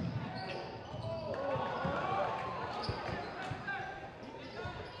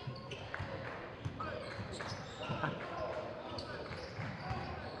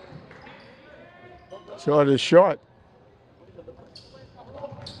 Shot is short.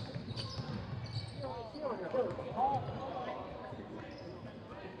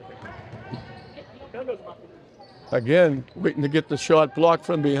 Again, waiting to get the shot blocked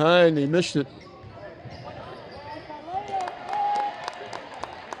from behind. He missed it.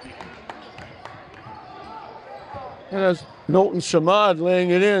 And that's Knowlton Samad laying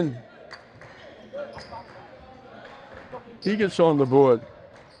it in. He gets on the board.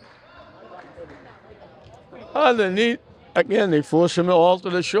 Underneath, again, they force him to alter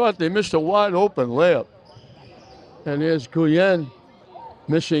the shot. They missed a wide open layup. And there's Guyen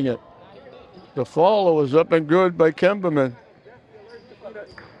missing it. The follow was up and good by Kemperman.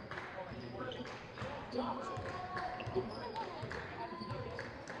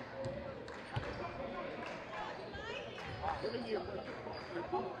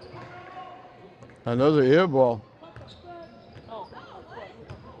 Another air ball.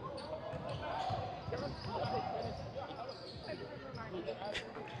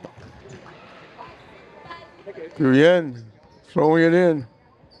 Guyen throwing it in.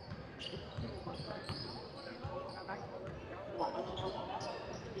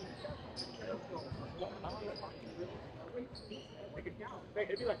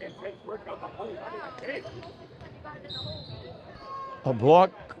 A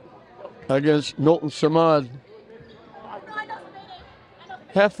block against Knowlton Samad.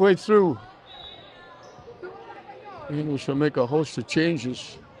 Halfway through, the English will make a host of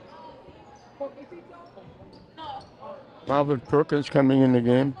changes. Marvin Perkins coming in the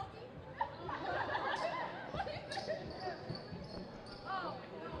game.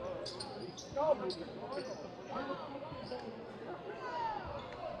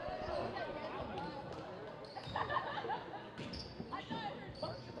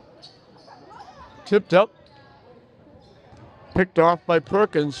 Tipped up, picked off by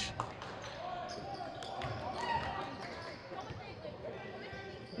Perkins.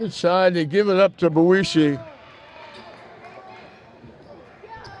 Inside, they give it up to Buishi.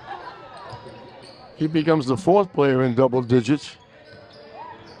 He becomes the 4th player in double digits.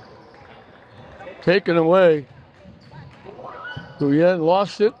 Taken away. Guyen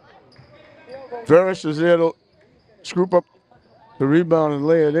lost it. Veras is there to scoop up the rebound and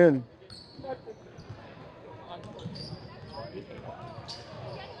lay it in.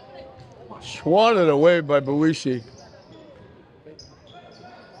 Swatted away by Buishi.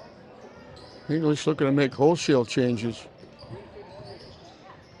 English looking to make wholesale changes.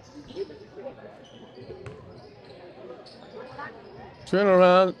 Turn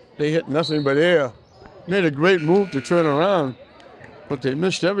around, they hit nothing but air. Made a great move to turn around, but they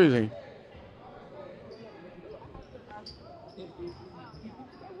missed everything.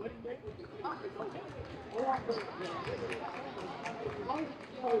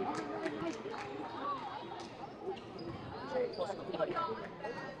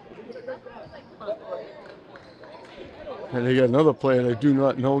 And they got another player they do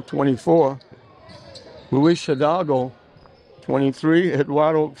not know, 24. Luis Hidalgo, 23.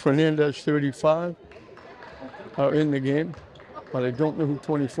 Eduardo Fernandez, 35, are in the game, but I don't know who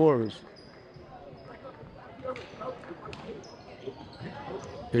 24 is.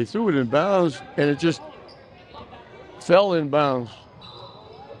 They threw it in bounds, and it just fell in bounds.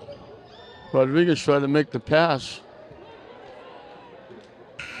 Rodriguez tried to make the pass.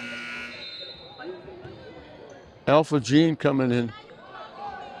 Alpha Gene coming in.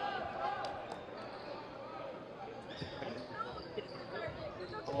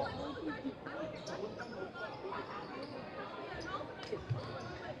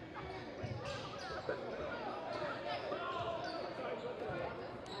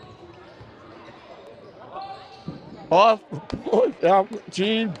 Off.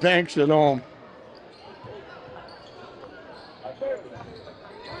 Gene banks it home.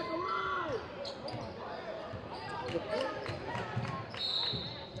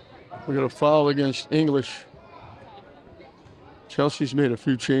 We got a foul against English. Chelsea's made a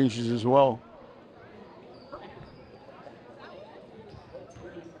few changes as well.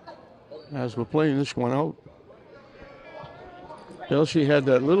 As we're playing this one out. Chelsea had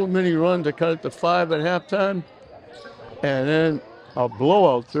that little mini run to cut it to 5 at halftime. And then a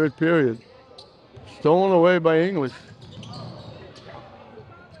blowout third period. Stolen away by English.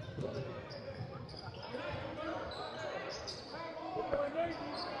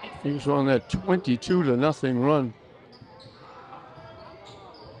 He was on that 22-0 run.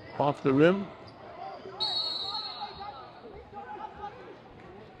 Off the rim.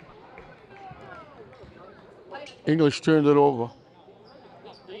 English turned it over.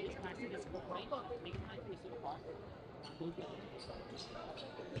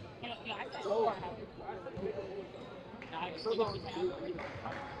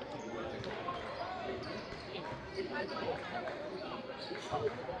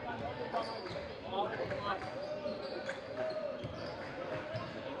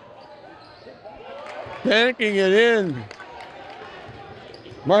 Banking it in.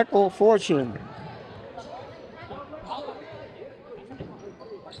 Michael Fortune.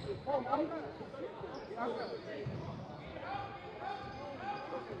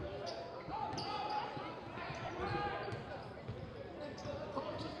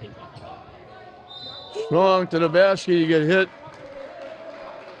 Strong to the basket, you get hit.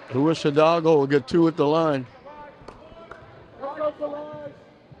 Luis Hidalgo will get 2 at the line.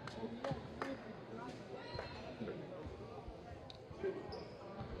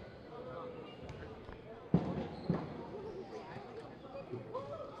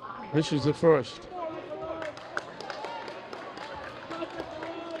 This is the first.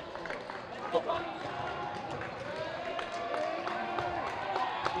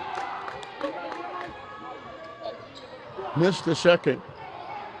 Missed the second.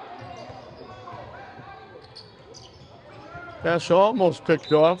 Pass almost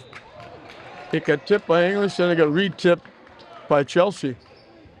picked off. It got tipped by English, then it got re-tipped by Chelsea.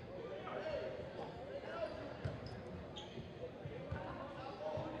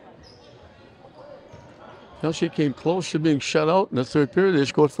 Chelsea came close to being shut out in the third period. They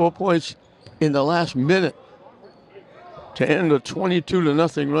scored 4 points in the last minute to end a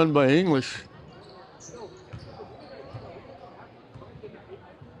 22-0 run by English.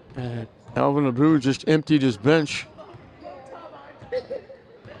 And Alvin Abreu just emptied his bench.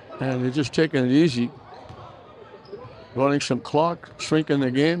 And they're just taking it easy. Running some clock, shrinking the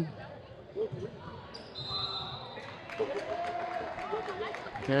game.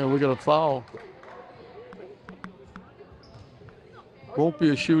 And we got a foul. Won't be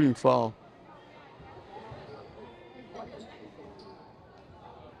a shooting foul.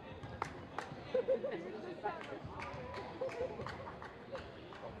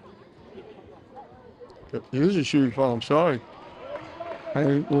 It is a shooting foul, I'm sorry. I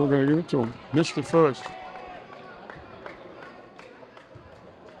think we're going to give it to him. Missed the first.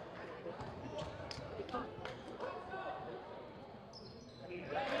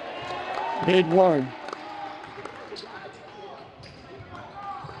 Made one.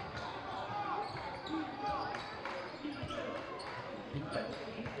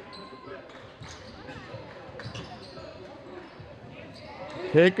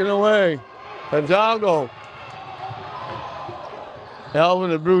 Taken away. Hidalgo.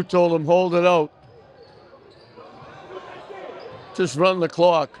 Alvin Abreu told him, hold it out. Just run the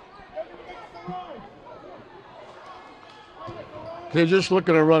clock. They're just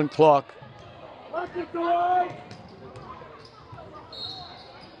looking to run clock.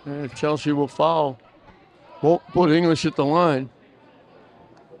 And Chelsea will foul. Won't put English at the line.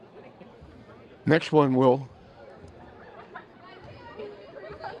 Next one will.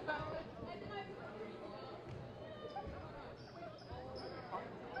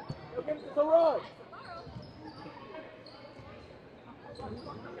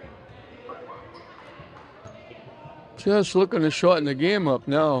 Just looking to shorten the game up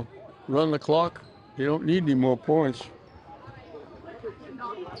now. Run the clock. They don't need any more points.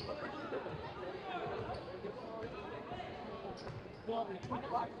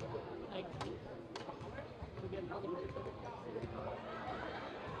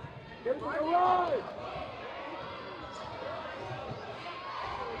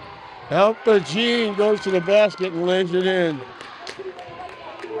 Alpha Gene goes to the basket and lays it in.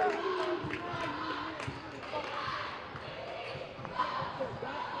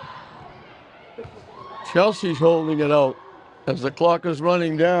 Chelsea's holding it out as the clock is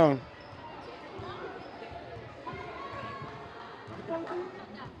running down.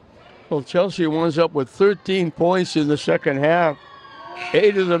 Well, Chelsea winds up with 13 points in the second half,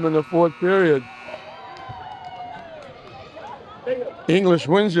 8 of them in the fourth period. English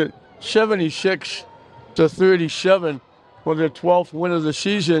wins it 76-37 for their 12th win of the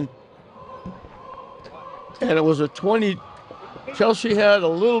season. And it was a 20. Chelsea had a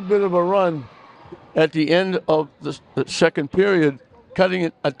little bit of a run at the end of the second period, cutting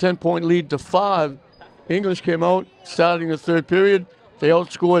it a 10-point lead to 5. English came out starting the third period. They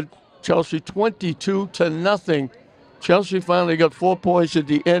outscored Chelsea 22-0. Chelsea finally got 4 points at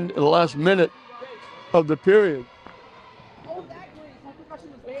the end of the last minute of the period.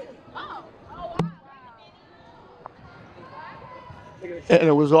 And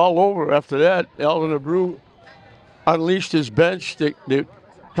it was all over after that. Alvin Abreu unleashed his bench. They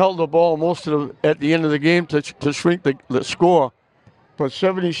held the ball most of at the end of the game to shrink the score. But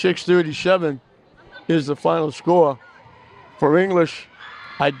 76-37 is the final score for English.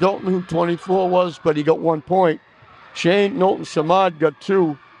 I don't know who 24 was, but he got 1 point. Shane Knowlton Samad got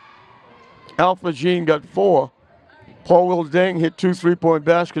 2. Alpha Jean got 4. Paul Will Deng hit 2 3-point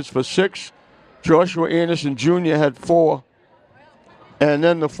baskets for 6. Joshua Anderson Jr. had 4. And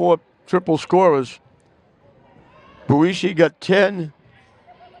then the 4 triple scorers. Buishi got 10.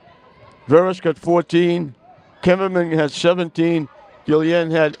 Veras got 14. Kimmerman had 17.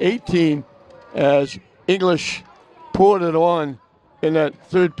 Gillian had 18 as English poured it on in that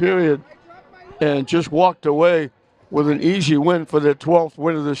third period and just walked away with an easy win for their 12th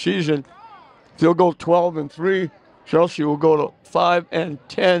win of the season. They'll go 12-3. Chelsea will go to 5-10,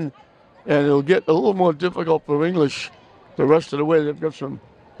 and it'll get a little more difficult for English the rest of the way. They've got some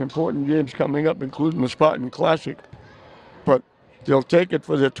important games coming up, including the Spartan Classic. But they'll take it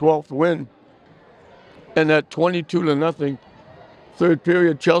for their 12th win. And that 22-0 third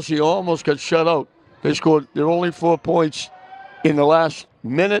period, Chelsea almost got shut out. They scored their only 4 points in the last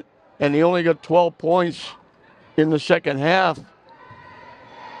minute, and they only got 12 points in the second half.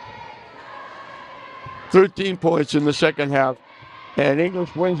 13 points in the second half. And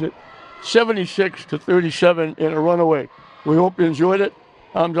English wins it 76-37 in a runaway. We hope you enjoyed it.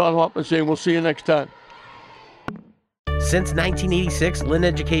 I'm John Hoffman saying we'll see you next time. Since 1986, Lynn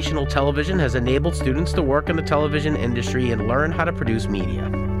Educational Television has enabled students to work in the television industry and learn how to produce media.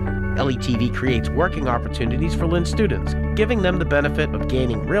 LETV creates working opportunities for Lynn students, giving them the benefit of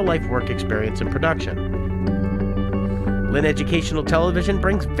gaining real-life work experience in production. Lynn Educational Television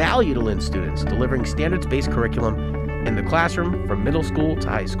brings value to Lynn students, delivering standards-based curriculum in the classroom from middle school to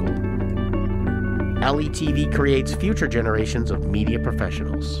high school. LETV creates future generations of media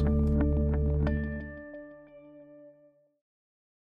professionals.